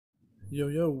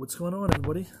Yo, what's going on,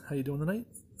 everybody? How you doing tonight?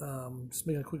 Just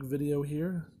making a quick video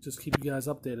here, just keep you guys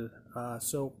updated.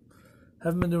 So,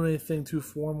 haven't been doing anything too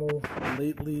formal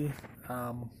lately.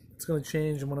 It's gonna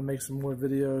change. I'm gonna make some more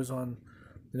videos on,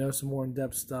 some more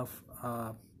in-depth stuff.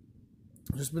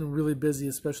 Just been really busy,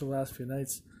 especially the last few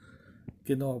nights,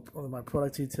 getting all of my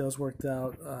product details worked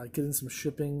out, getting some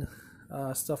shipping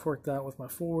stuff worked out with my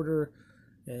forwarder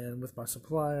and with my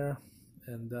supplier,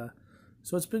 and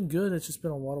so it's been good. It's just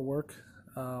been a lot of work.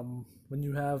 When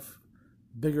you have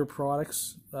bigger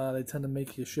products, they tend to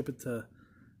make you ship it to.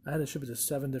 I had to ship it to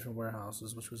 7 different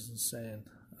warehouses, which was insane.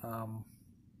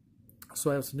 So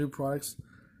I have some new products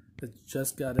that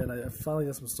just got in. I finally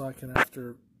got some stock in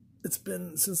after it's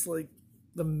been since like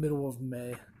the middle of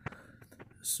May.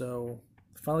 So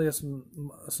finally got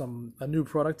a new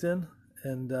product in,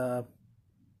 and I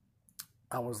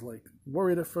was like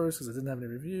worried at first because I didn't have any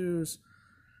reviews.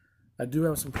 I do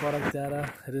have some product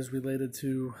data. It is related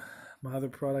to my other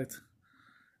product.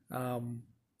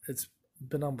 It's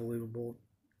been unbelievable.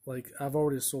 Like, I've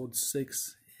already sold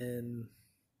 6 in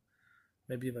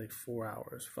maybe like 4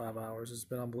 hours, 5 hours. It's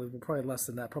been unbelievable. Probably less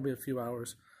than that, probably a few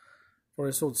hours. I've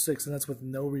already sold 6, and that's with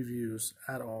no reviews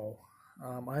at all.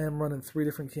 I am running 3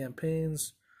 different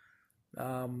campaigns.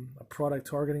 A product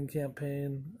targeting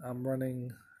campaign. I'm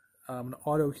running an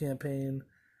auto campaign,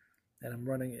 and I'm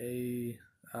running a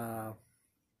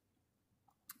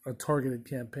targeted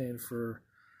campaign for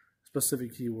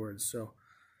specific keywords. So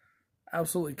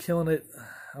absolutely killing it.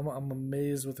 I'm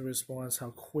amazed with the response,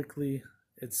 how quickly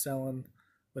it's selling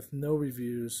with no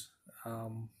reviews.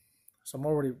 So I'm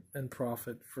already in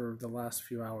profit for the last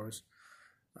few hours.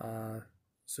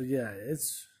 So yeah,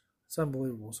 it's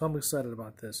unbelievable. So I'm excited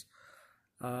about this.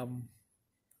 Got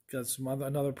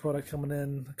another product coming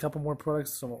in, a couple more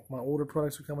products. Some of my older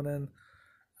products are coming in.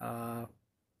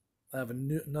 I have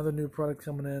another new product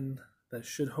coming in that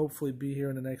should hopefully be here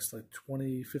in the next like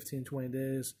 15, 20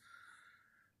 days.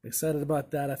 I'm excited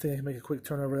about that. I think I can make a quick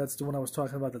turnover. That's the one I was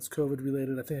talking about that's COVID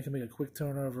related. I think I can make a quick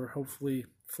turnover, hopefully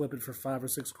flip it for 5 or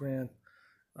 6 grand.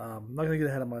 I'm not going to get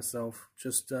ahead of myself.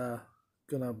 Just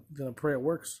gonna pray it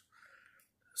works.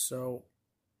 So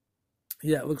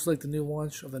yeah, it looks like the new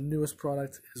launch of the newest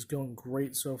product is going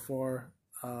great so far.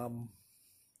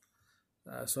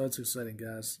 So it's exciting,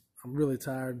 guys. I'm really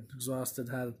tired, exhausted.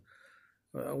 Had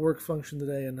a work function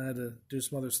today, and I had to do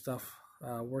some other stuff,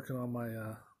 working on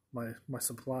my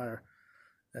supplier,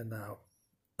 and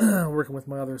working with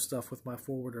my other stuff with my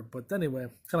forwarder. But anyway,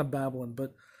 kind of babbling.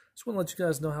 But just want to let you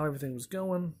guys know how everything was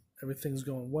going. Everything's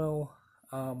going well.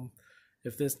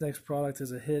 If this next product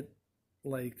is a hit,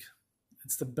 like,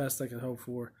 it's the best I could hope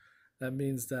for. That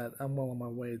means that I'm well on my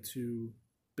way to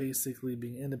basically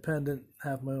being independent,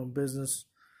 have my own business,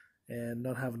 and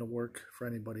not having to work for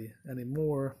anybody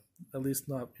anymore. At least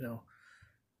not,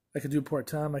 I could do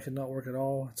part-time, I could not work at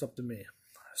all. It's up to me.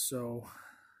 So,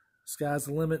 sky's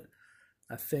the limit.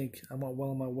 I think I'm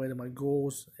well on my way to my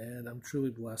goals, and I'm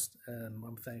truly blessed, and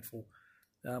I'm thankful.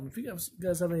 If you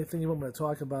guys have anything you want me to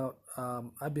talk about,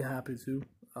 I'd be happy to.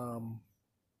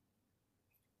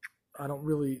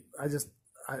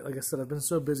 Like I said, I've been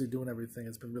so busy doing everything.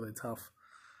 It's been really tough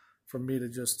for me to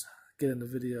just get into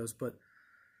videos. But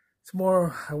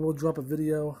tomorrow I will drop a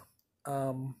video.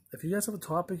 If you guys have a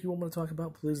topic you want me to talk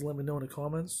about, please let me know in the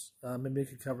comments. Maybe I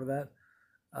could cover that.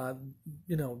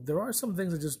 There are some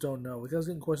things I just don't know. Like, I was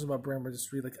getting questions about brand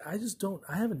registry. Like, I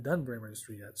haven't done brand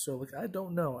registry yet. So, like, I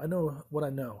don't know. I know what I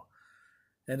know.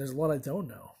 And there's a lot I don't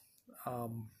know.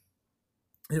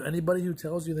 Anybody who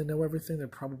tells you they know everything, they're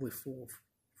probably full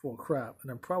of crap. And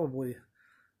they're probably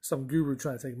some guru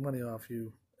trying to take money off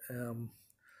you.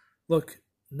 Look,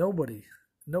 nobody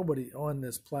on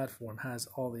this platform has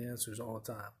all the answers all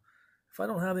the time. If I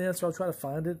don't have the answer, I'll try to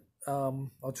find it.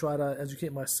 I'll try to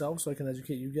educate myself so I can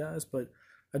educate you guys. But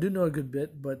I do know a good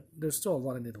bit, but there's still a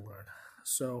lot I need to learn.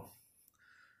 So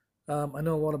I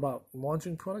know a lot about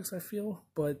launching products, I feel,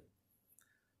 but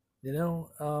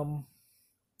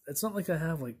it's not like I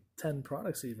have like 10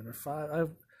 products even, or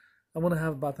 5. I want to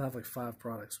have like 5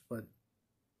 products, but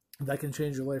that can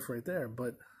change your life right there.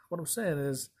 But what I'm saying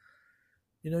is,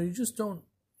 you just don't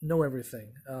know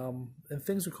everything, and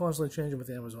things are constantly changing with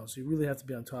Amazon, so you really have to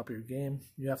be on top of your game.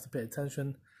 You have to pay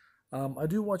attention. I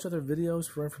do watch other videos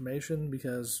for information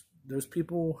because there's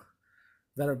people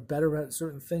that are better at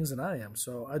certain things than I am,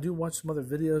 so I do watch some other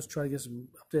videos, try to get some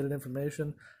updated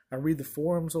information. I read the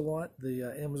forums a lot, the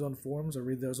Amazon forums. I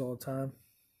read those all the time.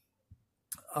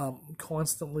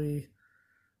 Constantly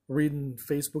reading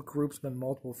Facebook groups, been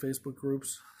multiple Facebook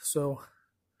groups, so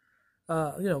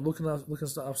looking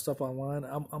up stuff online.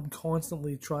 I'm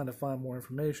constantly trying to find more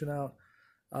information out.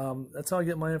 That's how I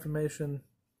get my information,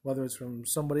 whether it's from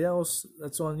somebody else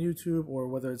that's on YouTube, or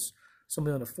whether it's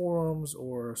somebody on the forums,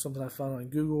 or something I found on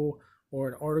Google, or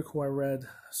an article I read.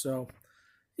 So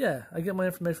yeah, I get my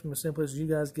information from the same place as you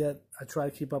guys get. I try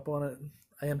to keep up on it.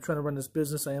 I am trying to run this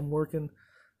business. I am working,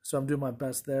 so I'm doing my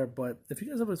best there. But if you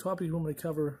guys have a topic you want me to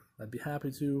cover, I'd be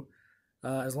happy to,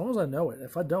 as long as I know it.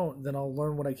 If I don't, then I'll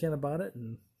learn what I can about it,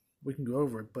 and we can go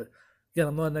over it. But again,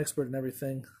 I'm not an expert in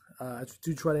everything. I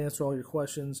do try to answer all your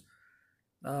questions.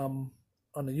 On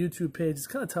the YouTube page, it's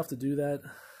kind of tough to do that.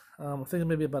 I'm thinking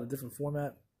maybe about a different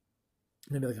format,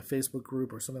 maybe like a Facebook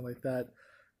group or something like that,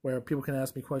 where people can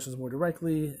ask me questions more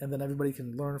directly, and then everybody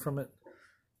can learn from it.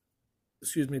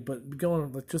 Excuse me, but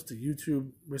going like just to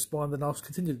YouTube respond, then I'll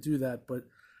continue to do that. But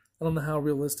I don't know how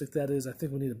realistic that is. I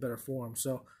think we need a better forum.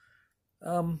 So,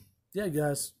 yeah,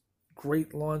 guys,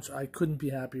 great launch. I couldn't be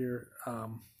happier.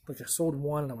 Like I sold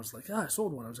one, and I was like, I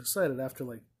sold one. I was excited after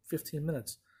like 15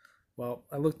 minutes. Well,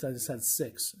 I looked, I just had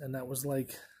 6, and that was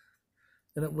like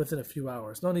within a few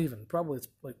hours. Not even, probably it's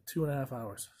like 2.5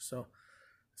 hours. So,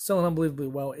 selling unbelievably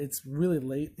well. It's really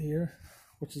late here,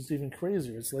 which is even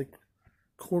crazier. It's like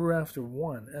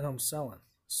 1:15, and I'm selling.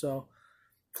 So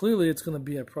clearly it's going to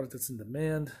be a product that's in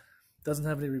demand. Doesn't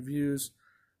have any reviews,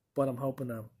 but I'm hoping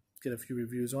to get a few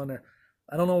reviews on there.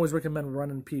 I don't always recommend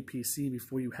running PPC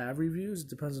before you have reviews. It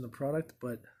depends on the product,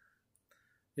 but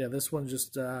yeah, this one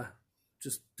just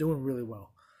doing really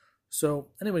well. So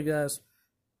anyway, guys,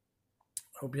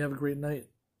 hope you have a great night.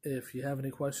 If you have any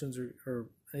questions or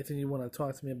anything you want to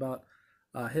talk to me about,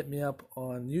 hit me up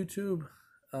on YouTube,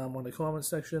 on the comment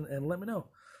section, and let me know.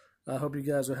 I hope you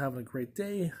guys are having a great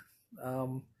day.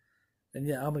 And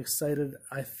yeah, I'm excited.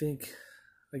 I think,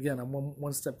 again, I'm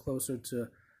one step closer to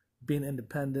being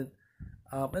independent.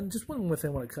 And just one more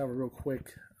thing I want to cover real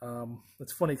quick.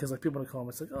 It's funny because like people in the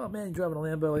comments like, oh man, you're driving a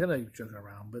Lambo. Like I know you're joking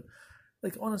around, but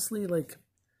like honestly, like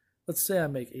let's say I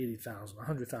make 80,000,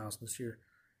 100,000 this year.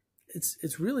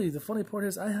 It's really, the funny part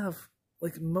is I have,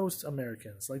 like most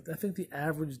Americans, like I think the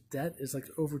average debt is like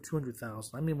over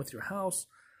 200,000. I mean, with your house,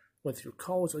 with your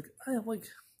college, like I have like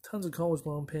tons of college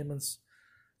loan payments.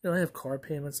 You know, I have car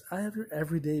payments. I have your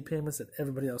everyday payments that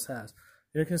everybody else has.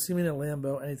 You're not going to see me in a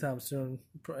Lambo anytime soon,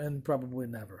 and probably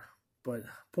never. But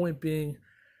point being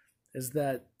is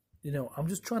that, you know, I'm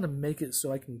just trying to make it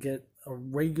so I can get a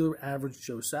regular average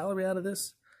Joe salary out of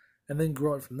this and then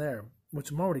grow it from there, which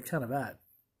I'm already kind of at.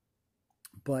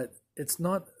 But it's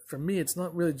not, for me, it's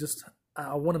not really just,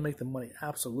 I want to make the money,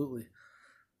 absolutely.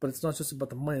 But it's not just about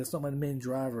the money. It's not my main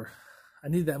driver. I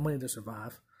need that money to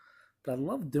survive. But I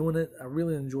love doing it. I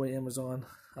really enjoy Amazon.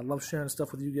 I love sharing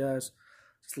stuff with you guys.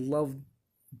 Just love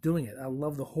doing it. I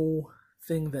love the whole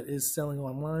thing that is selling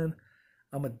online.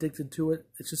 I'm addicted to it.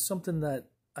 It's just something that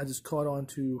I just caught on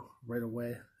to right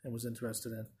away and was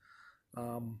interested in.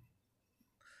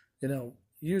 You know,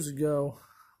 years ago,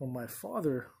 when my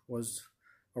father was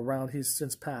around, he's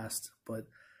since passed, but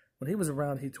when he was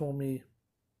around, he told me,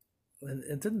 and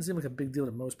it didn't seem like a big deal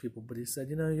to most people, but he said,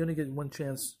 you know, you only get one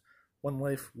chance, one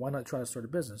life, why not try to start a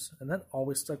business? And that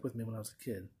always stuck with me when I was a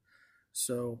kid.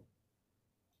 So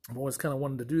I've always kind of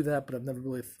wanted to do that, but I've never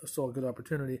really saw a good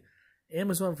opportunity.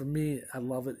 Amazon, for me, I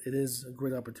love it. It is a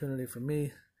great opportunity for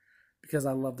me because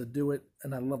I love to do it,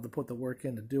 and I love to put the work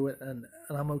in to do it, and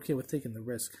I'm okay with taking the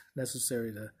risk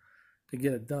necessary to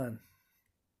get it done.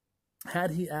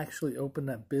 Had he actually opened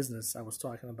that business I was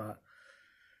talking about,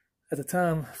 at the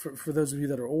time, for those of you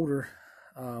that are older,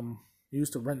 you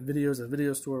used to rent videos at a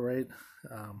video store, right?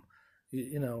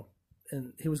 You know,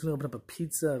 and he was going to open up a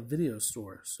pizza video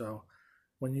store. So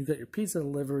when you got your pizza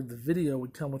delivered, the video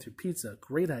would come with your pizza.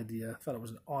 Great idea. I thought it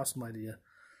was an awesome idea.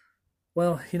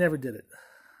 Well, he never did it.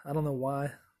 I don't know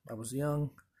why. I was young.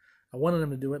 I wanted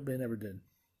him to do it, but he never did.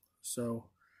 So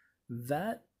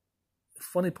that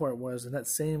funny part was, in that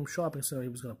same shopping center he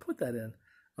was going to put that in,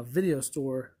 a video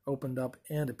store opened up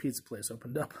and a pizza place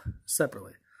opened up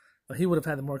separately. Now, he would have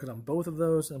had to market on both of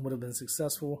those and would have been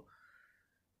successful.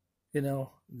 You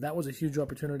know, that was a huge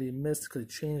opportunity he missed. Could have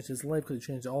changed his life, could have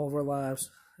changed all of our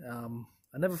lives.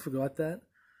 I never forgot that.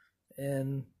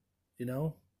 And, you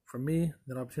know, for me,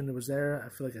 that opportunity was there.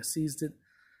 I feel like I seized it,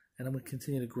 and I'm going to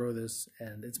continue to grow this,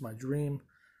 and it's my dream.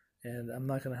 And I'm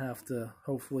not going to have to,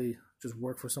 hopefully, just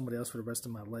work for somebody else for the rest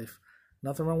of my life.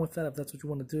 Nothing wrong with that if that's what you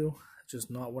want to do. It's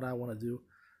just not what I want to do,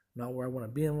 not where I want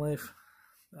to be in life.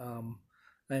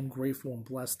 I am grateful and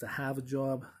blessed to have a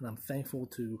job, and I'm thankful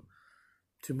to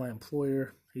my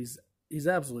employer. He's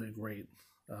absolutely great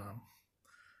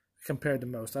compared to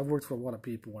most. I've worked for a lot of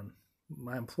people, and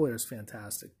my employer is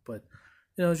fantastic. But,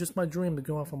 you know, it's just my dream to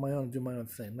go off on my own and do my own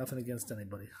thing. Nothing against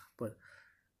anybody. But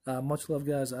much love,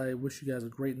 guys. I wish you guys a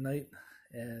great night,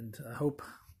 And I hope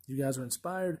you guys are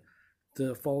inspired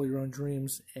to follow your own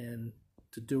dreams and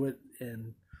to do it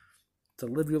and to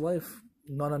live your life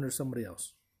not under somebody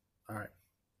else. All right.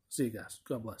 See you guys.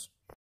 God bless.